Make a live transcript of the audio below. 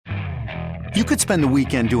You could spend the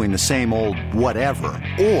weekend doing the same old whatever,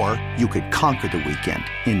 or you could conquer the weekend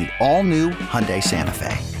in the all-new Hyundai Santa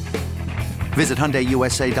Fe. Visit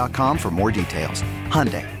HyundaiUSA.com for more details.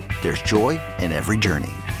 Hyundai, there's joy in every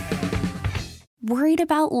journey. Worried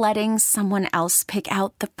about letting someone else pick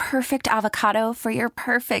out the perfect avocado for your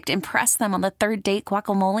perfect impress them on the third date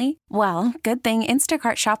guacamole? Well, good thing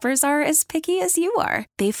Instacart shoppers are as picky as you are.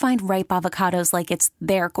 They find ripe avocados like it's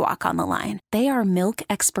their guac on the line. They are milk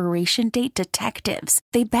expiration date detectives.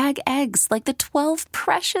 They bag eggs like the 12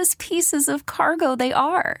 precious pieces of cargo they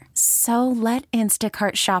are. So let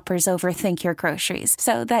Instacart shoppers overthink your groceries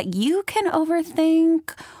so that you can overthink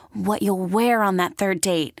what you'll wear on that third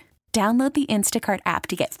date. Download the Instacart app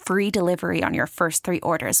to get free delivery on your first 3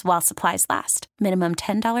 orders while supplies last. Minimum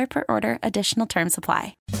 $10 per order. Additional terms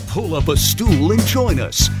apply. Pull up a stool and join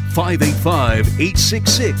us.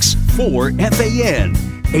 585-866-4FAN.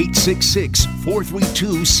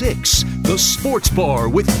 866-432-6. The Sports Bar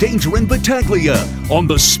with Danger and Battaglia on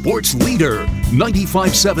the Sports Leader.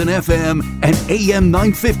 95.7 FM and AM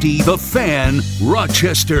 950 The Fan,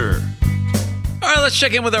 Rochester. All right, let's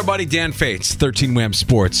check in with our buddy Dan Fates, 13 Wham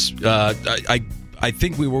Sports. I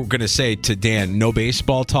think we were going to say to Dan, no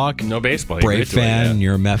baseball talk. No baseball. Brave fan,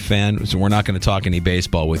 you're a Mets fan, so we're not going to talk any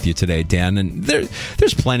baseball with you today, Dan. And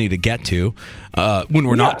there's plenty to get to when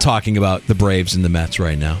we're not talking about the Braves and the Mets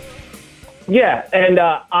right now. Yeah, and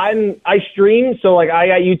I stream, so I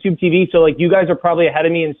got YouTube TV, so you guys are probably ahead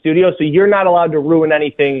of me in studio, so you're not allowed to ruin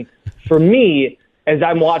anything for me as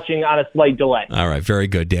I'm watching on a slight delay. All right, very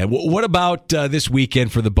good, Dan. What about this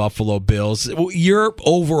weekend for the Buffalo Bills? Your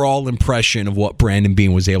overall impression of what Brandon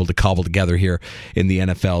Beane was able to cobble together here in the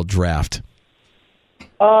NFL draft?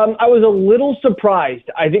 I was a little surprised.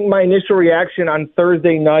 I think my initial reaction on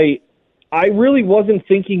Thursday night, I really wasn't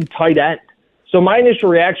thinking tight end. So my initial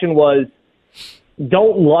reaction was,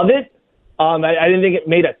 don't love it. I didn't think it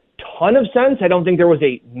made a ton of sense. I don't think there was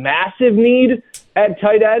a massive need at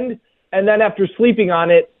tight end. And then after sleeping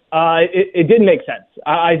on it, it did make sense.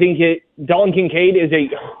 I think Dalton Kincaid is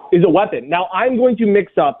a weapon. Now I'm going to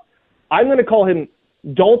mix up. I'm going to call him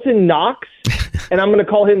Dalton Knox, and I'm going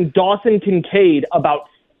to call him Dawson Kincaid about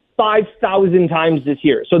 5,000 times this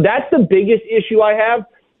year. So that's the biggest issue I have,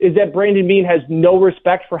 is that Brandon Beane has no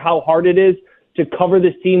respect for how hard it is to cover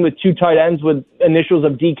this team with 2 tight ends with initials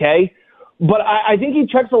of DK. But I think he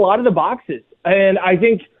checks a lot of the boxes. And I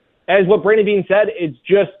think, as what Brandon Beane said, it's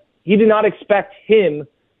just, he did not expect him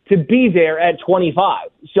to be there at 25.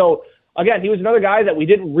 So, again, he was another guy that we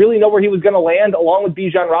didn't really know where he was going to land, along with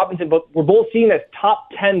Bijan Robinson, but we're both seen as top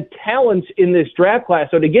 10 talents in this draft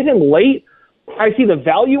class. So to get him late, I see the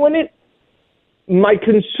value in it. My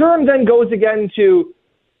concern then goes again to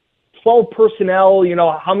 12 personnel,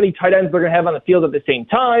 how many tight ends they're going to have on the field at the same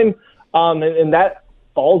time, and that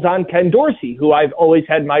falls on Ken Dorsey, who I've always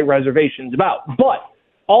had my reservations about. But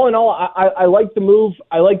all in all, I like the move.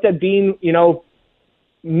 I like that Beane,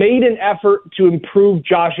 made an effort to improve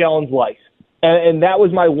Josh Allen's life. And that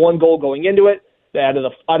was my one goal going into it. Out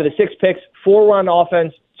of the 6 picks, 4 were on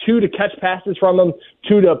offense, 2 to catch passes from him,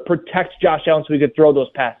 2 to protect Josh Allen so he could throw those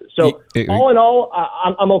passes. So all in all,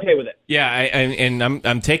 I'm okay with it. Yeah,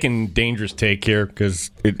 I'm taking Dangerous take here because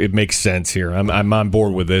it makes sense here. I'm on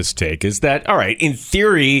board with this take. Is that, all right, in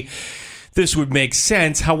theory, this would make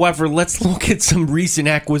sense. However, let's look at some recent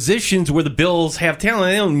acquisitions where the Bills have talent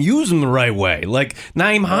and they don't use them the right way, like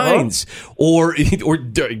Nyheim Hines, or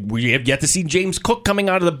we have yet to see James Cook coming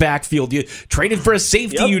out of the backfield. You traded for a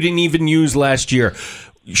safety you didn't even use last year.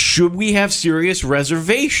 Should we have serious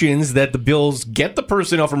reservations that the Bills get the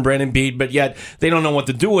personnel from Brandon Beane, but yet they don't know what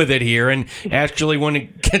to do with it here? And actually,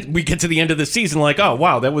 when we get to the end of the season, oh,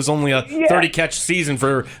 wow, that was only a 30-catch season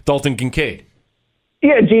for Dalton Kincaid.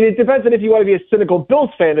 Yeah, Gene, it depends on if you want to be a cynical Bills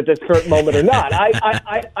fan at this current moment or not.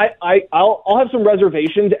 I'll have some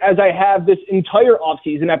reservations, as I have this entire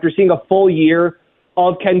offseason after seeing a full year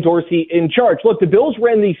of Ken Dorsey in charge. Look, the Bills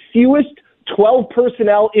ran the fewest 12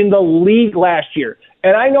 personnel in the league last year.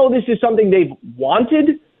 And I know this is something they've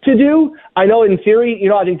wanted to do. I know in theory,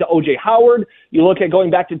 I think to O.J. Howard, you look at going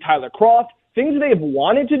back to Tyler Kroft, things they've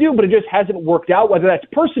wanted to do, but it just hasn't worked out, whether that's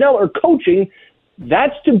personnel or coaching.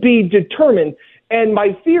 That's to be determined. And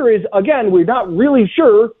my fear is, again, we're not really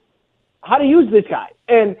sure how to use this guy.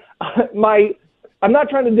 And I'm not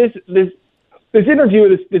trying to this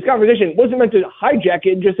interview, this conversation wasn't meant to hijack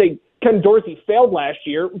it and just say Ken Dorsey failed last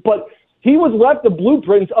year, but he was left the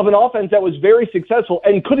blueprints of an offense that was very successful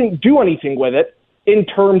and couldn't do anything with it in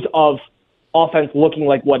terms of offense looking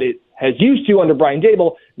like what it has used to under Brian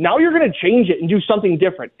Daboll. Now you're going to change it and do something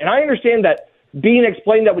different. And I understand that Being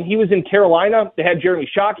explained that when he was in Carolina, they had Jeremy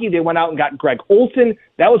Shockey. They went out and got Greg Olsen.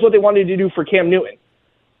 That was what they wanted to do for Cam Newton.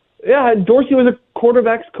 Yeah, Dorsey was a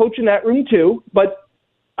quarterbacks coach in that room too, but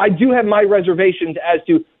I do have my reservations as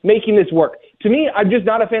to making this work. To me, I'm just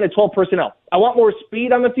not a fan of 12 personnel. I want more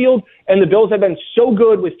speed on the field, and the Bills have been so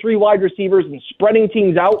good with 3 wide receivers and spreading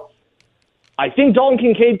teams out. I think Dalton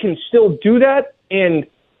Kincaid can still do that and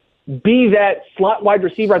be that slot wide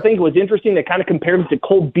receiver. I think it was interesting. They kind of compared him to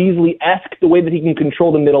Cole Beasley-esque, the way that he can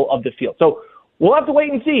control the middle of the field. So we'll have to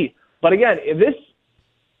wait and see. But again, if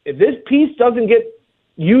this piece doesn't get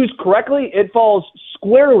used correctly, it falls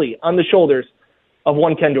squarely on the shoulders of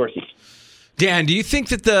one Ken Dorsey. Dan, do you think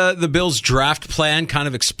that the Bills' draft plan kind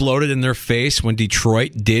of exploded in their face when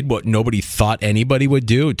Detroit did what nobody thought anybody would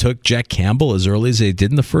do? It took Jack Campbell as early as they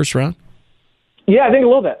did in the first round? Yeah, I think a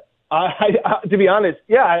little bit. To be honest,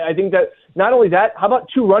 yeah, I think that not only that, how about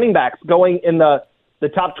 2 running backs going in the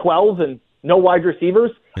top 12 and no wide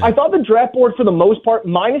receivers? Yeah. I thought the draft board, for the most part,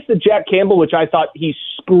 minus the Jack Campbell, which I thought he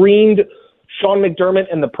screened Sean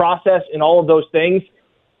McDermott in the process and all of those things,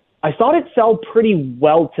 I thought it fell pretty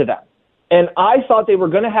well to them. And I thought they were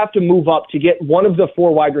going to have to move up to get one of the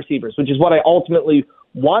 4 wide receivers, which is what I ultimately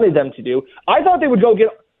wanted them to do. I thought they would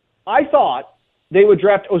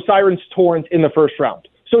draft O'Cyrus Torrence in the first round.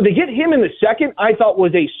 So to get him in the second, I thought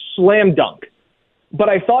was a slam dunk. But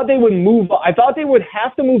I thought they would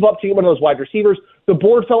have to move up to get one of those wide receivers. The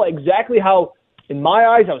board fell exactly how, in my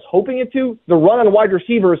eyes, I was hoping it to. The run on wide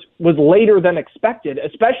receivers was later than expected,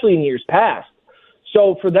 especially in years past.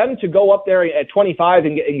 So for them to go up there at 25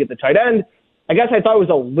 and get the tight end, I guess I thought it was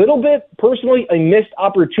a little bit, personally, a missed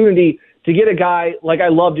opportunity to get a guy like I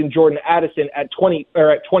loved in Jordan Addison at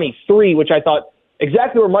 23, which I thought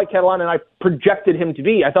exactly where Mike Catalana and I projected him to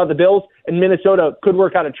be. I thought the Bills and Minnesota could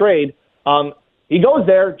work out a trade. He goes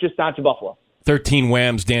there, just not to Buffalo. 13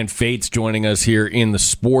 Whams, Dan Fates joining us here in the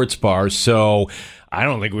Sports Bar. So I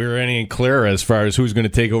don't think we were any clearer as far as who's going to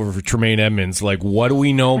take over for Tremaine Edmonds. Like, what do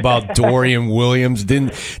we know about Dorian Williams?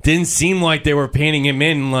 Didn't seem like they were painting him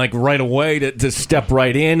in like right away to step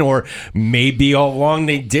right in, or maybe all along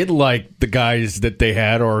they did like the guys that they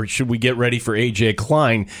had, or should we get ready for AJ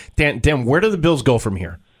Klein? Dan, where do the Bills go from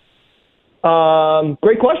here?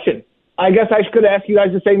 Great question. I guess I could ask you guys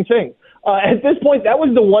the same thing. At this point, that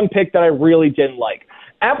was the one pick that I really didn't like.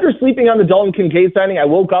 After sleeping on the Dalton Kincaid signing, I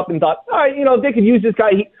woke up and thought, all right, if they could use this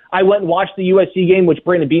guy. I went and watched the USC game, which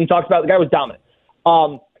Brandon Beane talks about. The guy was dominant.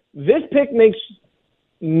 This pick makes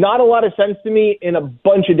not a lot of sense to me in a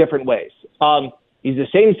bunch of different ways. He's the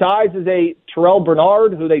same size as a Terrell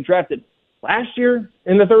Bernard, who they drafted last year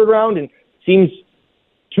in the 3rd round, and seems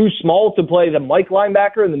too small to play the Mike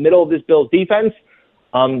linebacker in the middle of this Bills defense.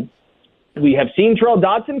 We have seen Terrell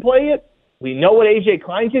Dodson play it. We know what AJ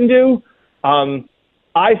Klein can do.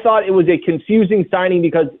 I thought it was a confusing signing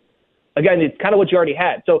because, again, it's kind of what you already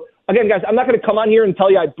had. So, again, guys, I'm not going to come on here and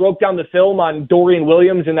tell you I broke down the film on Dorian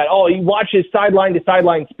Williams and that, you watch his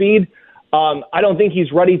sideline-to-sideline speed. I don't think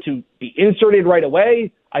he's ready to be inserted right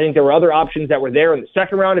away. I think there were other options that were there in the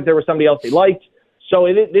 2nd round if there was somebody else they liked. So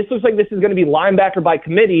this looks like this is going to be linebacker by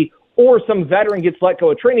committee, or some veteran gets let go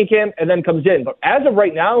at training camp and then comes in. But as of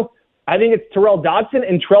right now, I think it's Terrell Dodson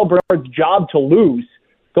and Terrell Bernard's job to lose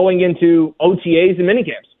going into OTAs and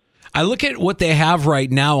minicamps. I look at what they have right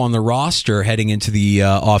now on the roster heading into the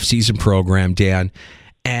offseason program, Dan,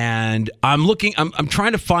 and I'm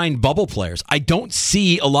trying to find bubble players. I don't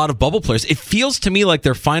see a lot of bubble players. It feels to me like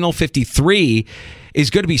their final 53 is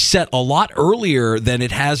going to be set a lot earlier than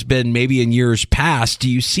it has been maybe in years past. Do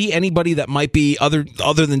you see anybody that might be other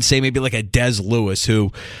than, say, maybe like a Des Lewis,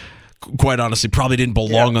 who quite honestly probably didn't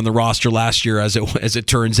belong on the roster last year as it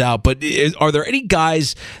turns out? But are there any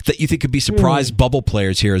guys that you think could be surprise bubble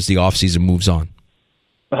players here as the offseason moves on?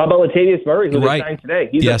 How about Latavius Murray, who they signed today?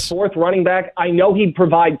 He's a 4th running back. I know he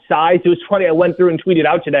provides size. It was funny. I went through and tweeted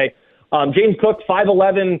out today. James Cook,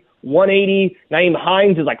 5'11", 180. Nyheim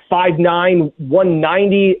Hines is like 5'9",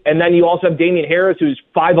 190. And then you also have Damian Harris, who's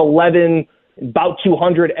 5'11", about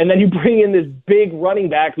 200. And then you bring in this big running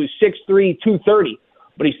back who's 6'3", 230.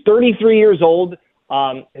 But he's 33 years old,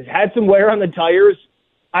 has had some wear on the tires.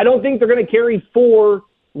 I don't think they're going to carry 4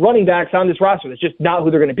 running backs on this roster. That's just not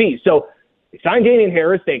who they're going to be. So they signed Damian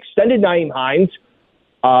Harris. They extended Nyheim Hines.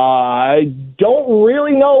 I don't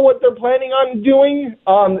really know what they're planning on doing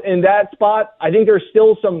in that spot. I think there's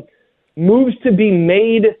still some moves to be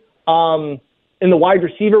made in the wide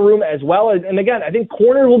receiver room as well. And again, I think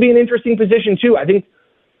corner will be an interesting position too. I think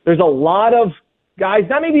there's a lot of guys,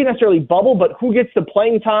 not maybe necessarily bubble, but who gets the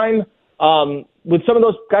playing time with some of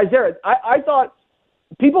those guys there. I thought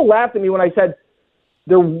people laughed at me when I said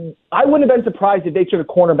I wouldn't have been surprised if they took a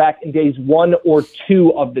cornerback in days 1 or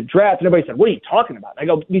 2 of the draft. And everybody said, what are you talking about? I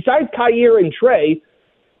go, besides Kyer and Trey,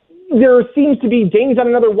 there seems to be Danes on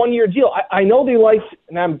another 1-year deal. I know they liked,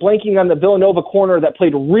 and I'm blanking on the Villanova corner that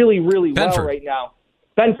played really, really well right now.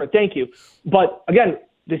 Benford, thank you. But again,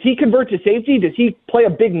 does he convert to safety? Does he play a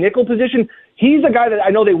big nickel position? He's a guy that I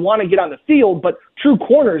know they want to get on the field, but true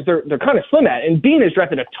corners, they're kind of slim at. And Bean has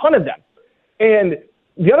drafted a ton of them. And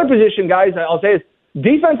the other position, guys, I'll say is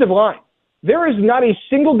defensive line. There is not a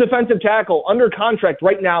single defensive tackle under contract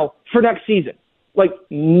right now for next season. Like,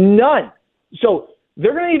 none. So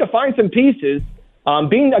they're going to need to find some pieces.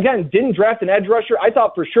 Bean, again, didn't draft an edge rusher. I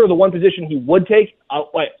thought for sure the one position he would take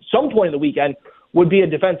at some point in the weekend would be a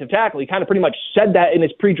defensive tackle. He kind of pretty much said that in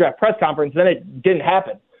his pre-draft press conference, then it didn't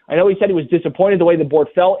happen. I know he said he was disappointed the way the board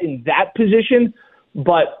fell in that position,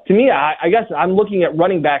 but to me, I guess I'm looking at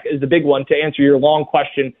running back as the big one to answer your long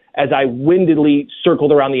question as I windedly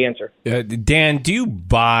circled around the answer. Dan, do you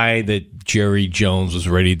buy that Jerry Jones was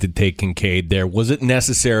ready to take Kincaid there? Was it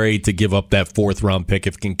necessary to give up that 4th-round pick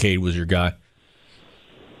if Kincaid was your guy?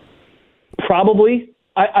 Probably.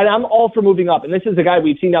 I'm all for moving up. And this is a guy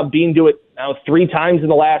we've seen now Bean do it now 3 times in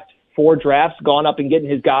the last 4 drafts, gone up and getting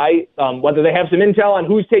his guy, whether they have some intel on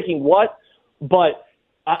who's taking what. But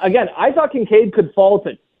again, I thought Kincaid could fall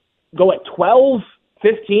to go at 12,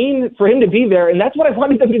 15 for him to be there. And that's what I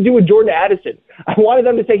wanted them to do with Jordan Addison. I wanted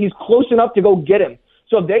them to say he's close enough to go get him.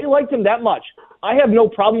 So if they liked him that much, I have no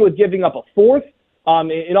problem with giving up a 4th,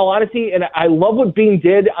 in all honesty. And I love what Bean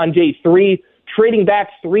did on day 3, trading back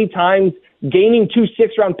 3 times, gaining 2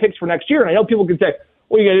 6-round picks for next year. And I know people can say,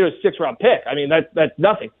 what are you going to do with a 6-round pick? I mean, that's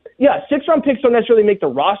nothing. Yeah, 6-round picks don't necessarily make the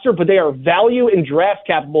roster, but they are value and draft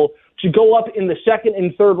capable to go up in the 2nd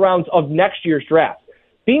and 3rd rounds of next year's draft.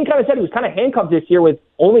 Bean kind of said he was kind of handcuffed this year with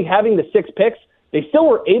only having the 6 picks. They still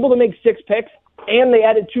were able to make 6 picks, and they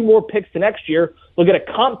added 2 more picks to next year. They'll get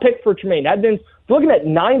a comp pick for Tremaine Edmonds. They're looking at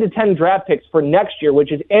 9 to 10 draft picks for next year,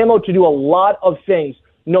 which is ammo to do a lot of things,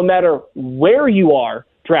 no matter where you are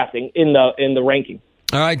drafting in the ranking.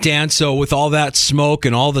 All right, Dan, so with all that smoke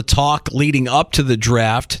and all the talk leading up to the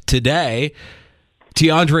draft today,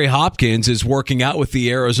 DeAndre Hopkins is working out with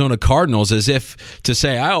the Arizona Cardinals as if to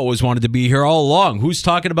say, I always wanted to be here all along. Who's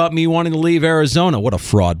talking about me wanting to leave Arizona? What a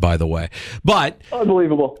fraud, by the way. But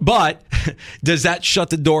unbelievable. But does that shut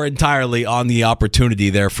the door entirely on the opportunity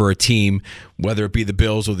there for a team, whether it be the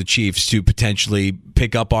Bills or the Chiefs, to potentially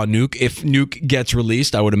pick up on Nuke? If Nuke gets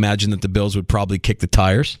released, I would imagine that the Bills would probably kick the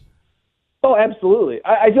tires. Oh, absolutely.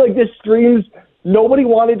 I feel like this screams nobody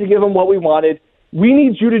wanted to give him what we wanted. We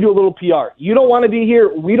need you to do a little PR. You don't want to be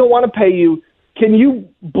here. We don't want to pay you. Can you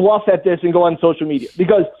bluff at this and go on social media?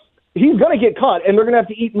 Because he's going to get cut, and they're going to have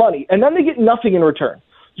to eat money, and then they get nothing in return.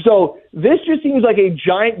 So this just seems like a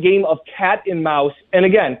giant game of cat and mouse. And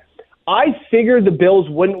again, I figured the Bills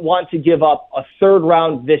wouldn't want to give up a 3rd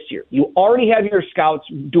round this year. You already have your scouts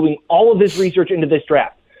doing all of this research into this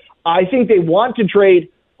draft. I think they want to trade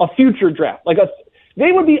a future draft.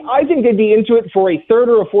 I think they'd be into it for a 3rd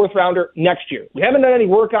or a 4th rounder next year. We haven't done any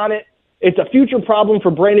work on it. It's a future problem for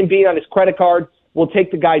Brandon Beane on his credit card. We'll take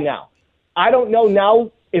the guy now. I don't know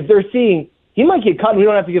now if they're seeing he might get cut and we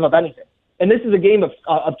don't have to give up anything. And this is a game of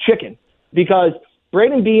chicken because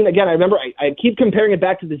Brandon Beane, again, I remember I keep comparing it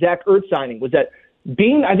back to the Zach Ertz signing, was that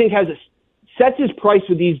Beane, I think, sets his price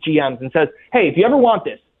with these GMs and says, hey, if you ever want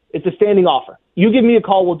this, it's a standing offer. You give me a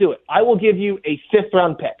call, we'll do it. I will give you a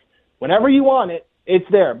 5th-round pick. Whenever you want it, it's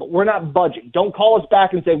there, but we're not budging. Don't call us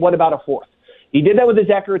back and say, what about a 4th? He did that with the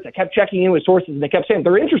Zach Ertz. I kept checking in with sources, and they kept saying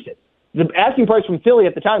they're interested. The asking price from Philly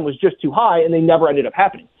at the time was just too high, and they never ended up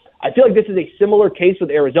happening. I feel like this is a similar case with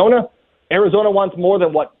Arizona. Arizona wants more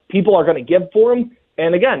than what people are going to give for him.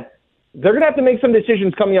 And again, they're going to have to make some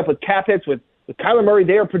decisions coming up with cap hits with Kyler Murray.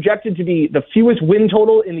 They are projected to be the fewest win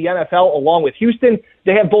total in the NFL along with Houston.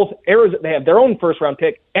 They have both Arizona, they have their own 1st-round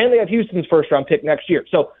pick, and they have Houston's 1st-round pick next year.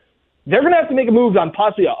 So they're going to have to make a move on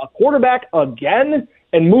possibly a quarterback again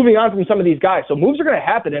and moving on from some of these guys. So moves are going to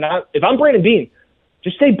happen. And if I'm Brandon Beane,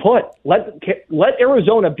 just stay put. Let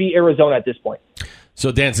Arizona be Arizona at this point.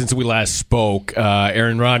 So, Dan, since we last spoke,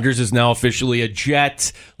 Aaron Rodgers is now officially a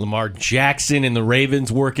Jet. Lamar Jackson and the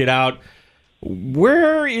Ravens work it out.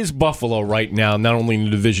 Where is Buffalo right now, not only in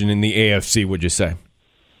the division, in the AFC, would you say?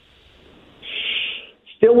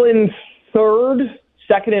 Still in 3rd,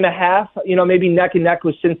 2nd and a half, maybe neck and neck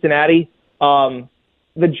with Cincinnati. The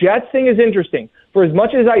Jets thing is interesting. For as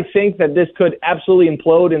much as I think that this could absolutely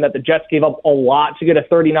implode and that the Jets gave up a lot to get a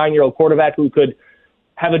 39-year-old quarterback who could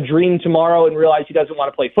have a dream tomorrow and realize he doesn't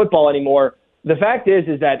want to play football anymore, the fact is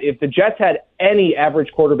that if the Jets had any average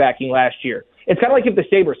quarterbacking last year, it's kind of like if the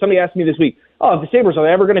Sabres, somebody asked me this week, oh, if the Sabres are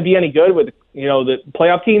ever going to be any good with, the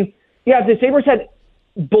playoff team? Yeah, if the Sabres had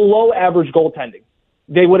below average goaltending,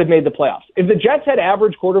 they would have made the playoffs. If the Jets had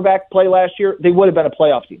average quarterback play last year, they would have been a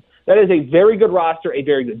playoff team. That is a very good roster, a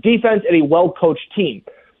very good defense, and a well-coached team.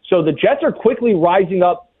 So the Jets are quickly rising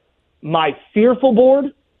up my fearful board,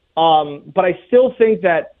 but I still think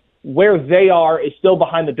that where they are is still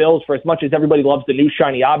behind the Bills for as much as everybody loves the new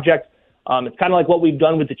shiny object. It's kind of like what we've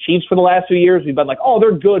done with the Chiefs for the last few years. We've been like, oh,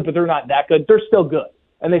 they're good, but they're not that good. They're still good,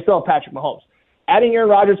 and they still have Patrick Mahomes. Adding Aaron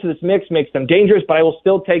Rodgers to this mix makes them dangerous, but I will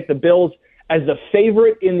still take the Bills as the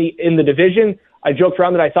favorite in the division. I joked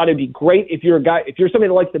around that I thought it'd be great if you're somebody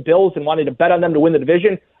that likes the Bills and wanted to bet on them to win the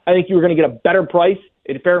division. I think you were going to get a better price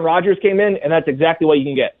if Aaron Rodgers came in, and that's exactly what you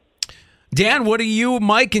can get. Dan, what are you,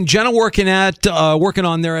 Mike, and Jenna working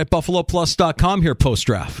on there at BuffaloPlus.com here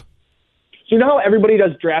post-draft? So you know how everybody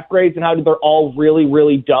does draft grades and how they're all really,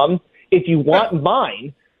 really dumb? If you want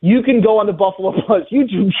mine, you can go on the Buffalo Plus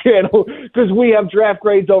YouTube channel because we have draft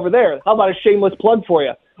grades over there. How about a shameless plug for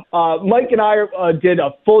you? Mike and I did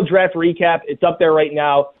a full draft recap. It's up there right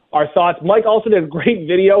now. Our thoughts. Mike also did a great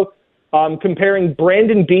video comparing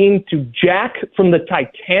Brandon Beane to Jack from the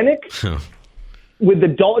Titanic with the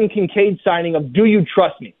Dalton Kincaid signing of "Do You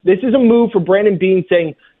Trust Me?" This is a move for Brandon Beane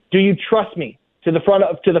saying, "Do you trust me?" to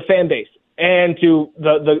the fan base and to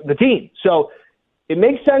the team. So it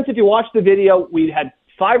makes sense if you watch the video. We had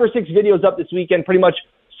 5 or 6 videos up this weekend, pretty much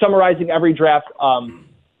summarizing every draft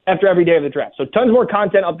after every day of the draft. So tons more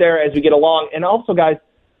content up there as we get along. And also, guys,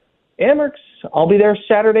 Amerks, I'll be there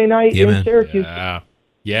Saturday night in Syracuse.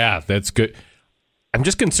 Yeah, that's good. I'm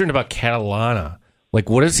just concerned about Catalana. Like,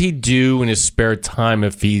 what does he do in his spare time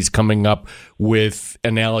if he's coming up with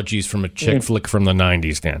analogies from a chick flick from the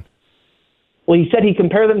 90s, Dan? Well, he said he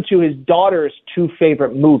compared them to his daughter's 2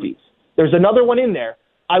 favorite movies. There's another one in there.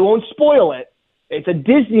 I won't spoil it. It's a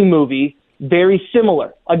Disney movie, very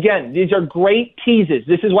similar. Again, these are great teases.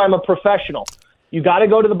 This is why I'm a professional. You got to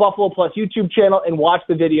go to the Buffalo Plus YouTube channel and watch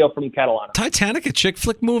the video from Catalana. Titanic, a chick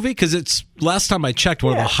flick movie? Because it's, last time I checked,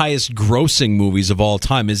 one of the highest grossing movies of all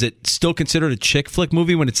time. Is it still considered a chick flick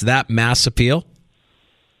movie when it's that mass appeal?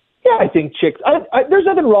 Yeah, I think there's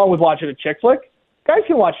nothing wrong with watching a chick flick. Guys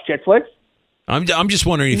can watch chick flicks. I'm just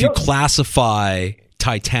wondering if you classify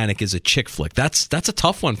Titanic as a chick flick. That's a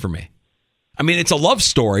tough one for me. I mean, it's a love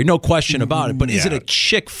story, no question about it, but is it a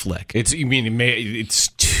chick flick? It's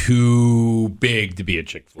too big to be a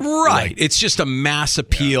chick flick. Right. It's just a mass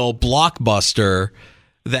appeal blockbuster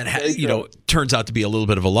that turns out to be a little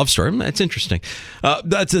bit of a love story. That's interesting.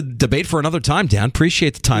 That's a debate for another time, Dan.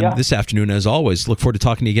 Appreciate the time this afternoon, as always. Look forward to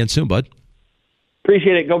talking to you again soon, bud.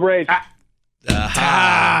 Appreciate it. Go Braves.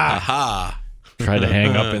 Tried to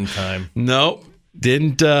hang up in time. No,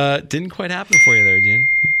 didn't quite happen for you there, Dan.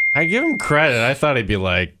 I give him credit. I thought he'd be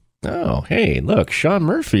like, oh, hey, look, Sean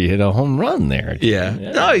Murphy hit a home run there. Yeah.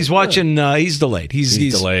 No, he's watching. He's delayed. He's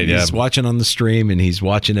delayed. He's watching on the stream, and he's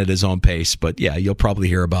watching at his own pace. But, yeah, you'll probably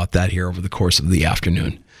hear about that here over the course of the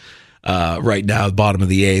afternoon. Right now, the bottom of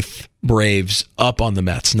the 8th, Braves up on the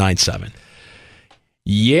Mets, 9-7.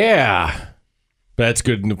 Yeah. That's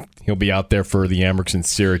good. He'll be out there for the Amerks in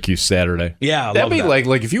Syracuse Saturday. Yeah, that'd be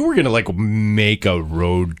like if you were going to make a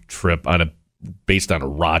road trip based on a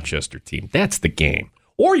Rochester team. That's the game.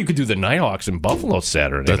 Or you could do the Nighthawks in Buffalo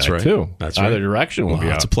Saturday night, too. That's right. Either direction will be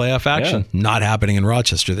out. Lots of playoff action. Yeah. Not happening in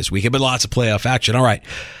Rochester this weekend, but lots of playoff action. All right.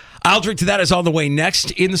 I'll drink to that is on the way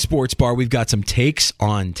next. In the sports bar, we've got some takes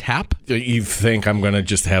on tap. You think I'm going to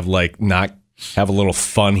just have have a little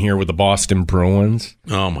fun here with the Boston Bruins?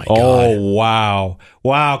 Oh, my God. Oh, wow.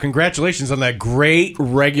 Wow. Congratulations on that great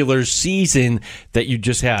regular season that you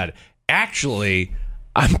just had. Actually,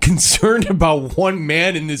 I'm concerned about one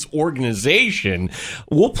man in this organization.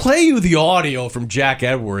 We'll play you the audio from Jack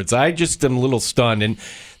Edwards. I just am a little stunned. And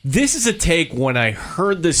this is a take when I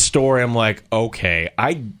heard this story, I'm like, okay,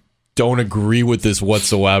 I don't agree with this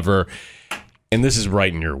whatsoever. And this is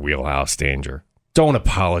right in your wheelhouse, Danger. Don't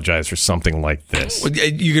apologize for something like this.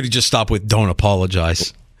 You could just stop with "don't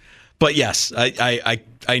apologize." But yes, I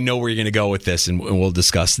know where you're going to go with this, and we'll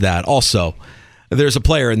discuss that. Also, there's a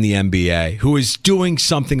player in the NBA who is doing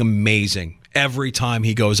something amazing every time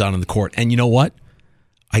he goes out on the court. And you know what?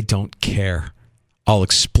 I don't care. I'll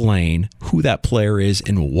explain who that player is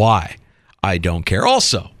and why I don't care.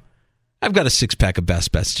 Also, I've got a 6-pack of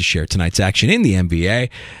best bets to share tonight's action in the NBA,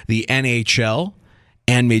 the NHL,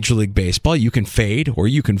 and Major League Baseball. You can fade or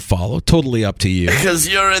you can follow. Totally up to you. Because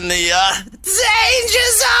you're in the danger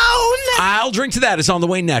zone. I'll drink to that. It's on the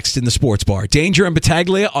way next in the Sports Bar. Danger and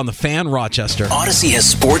Battaglia on the Fan Rochester. Odyssey has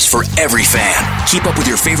sports for every fan. Keep up with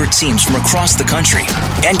your favorite teams from across the country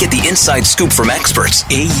and get the inside scoop from experts.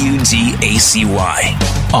 AUDACY.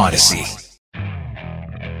 Odyssey.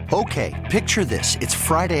 Okay, picture this. It's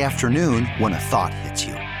Friday afternoon when a thought hits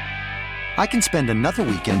you. I can spend another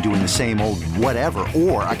weekend doing the same old whatever,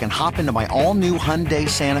 or I can hop into my all-new Hyundai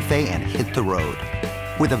Santa Fe and hit the road.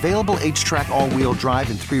 With available H-Track all-wheel drive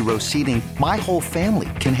and 3-row seating, my whole family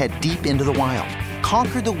can head deep into the wild.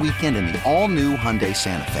 Conquer the weekend in the all-new Hyundai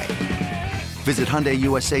Santa Fe. Visit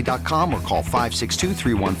HyundaiUSA.com or call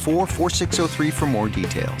 562-314-4603 for more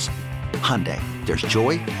details. Hyundai, there's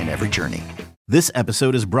joy in every journey. This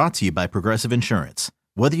episode is brought to you by Progressive Insurance.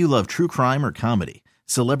 Whether you love true crime or comedy,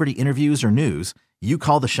 celebrity interviews or news, you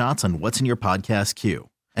call the shots on what's in your podcast queue.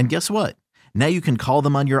 And guess what? Now you can call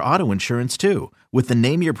them on your auto insurance too with the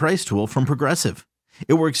Name Your Price tool from Progressive.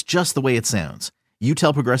 It works just the way it sounds. You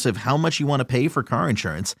tell Progressive how much you want to pay for car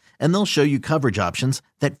insurance, and they'll show you coverage options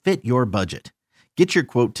that fit your budget. Get your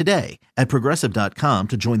quote today at Progressive.com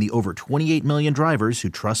to join the over 28 million drivers who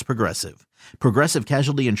trust Progressive. Progressive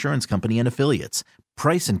Casualty Insurance Company and Affiliates.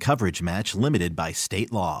 Price and coverage match limited by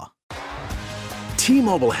state law.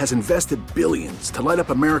 T-Mobile has invested billions to light up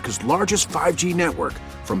America's largest 5G network,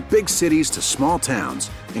 from big cities to small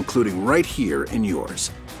towns, including right here in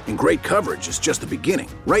yours. And great coverage is just the beginning.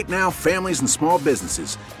 Right now, families and small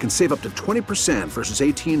businesses can save up to 20% versus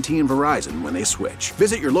AT&T and Verizon when they switch.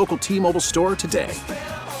 Visit your local T-Mobile store today.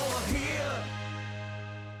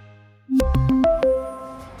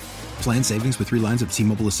 Plan savings with 3 lines of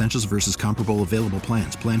T-Mobile Essentials versus comparable available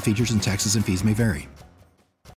plans. Plan features and taxes and fees may vary.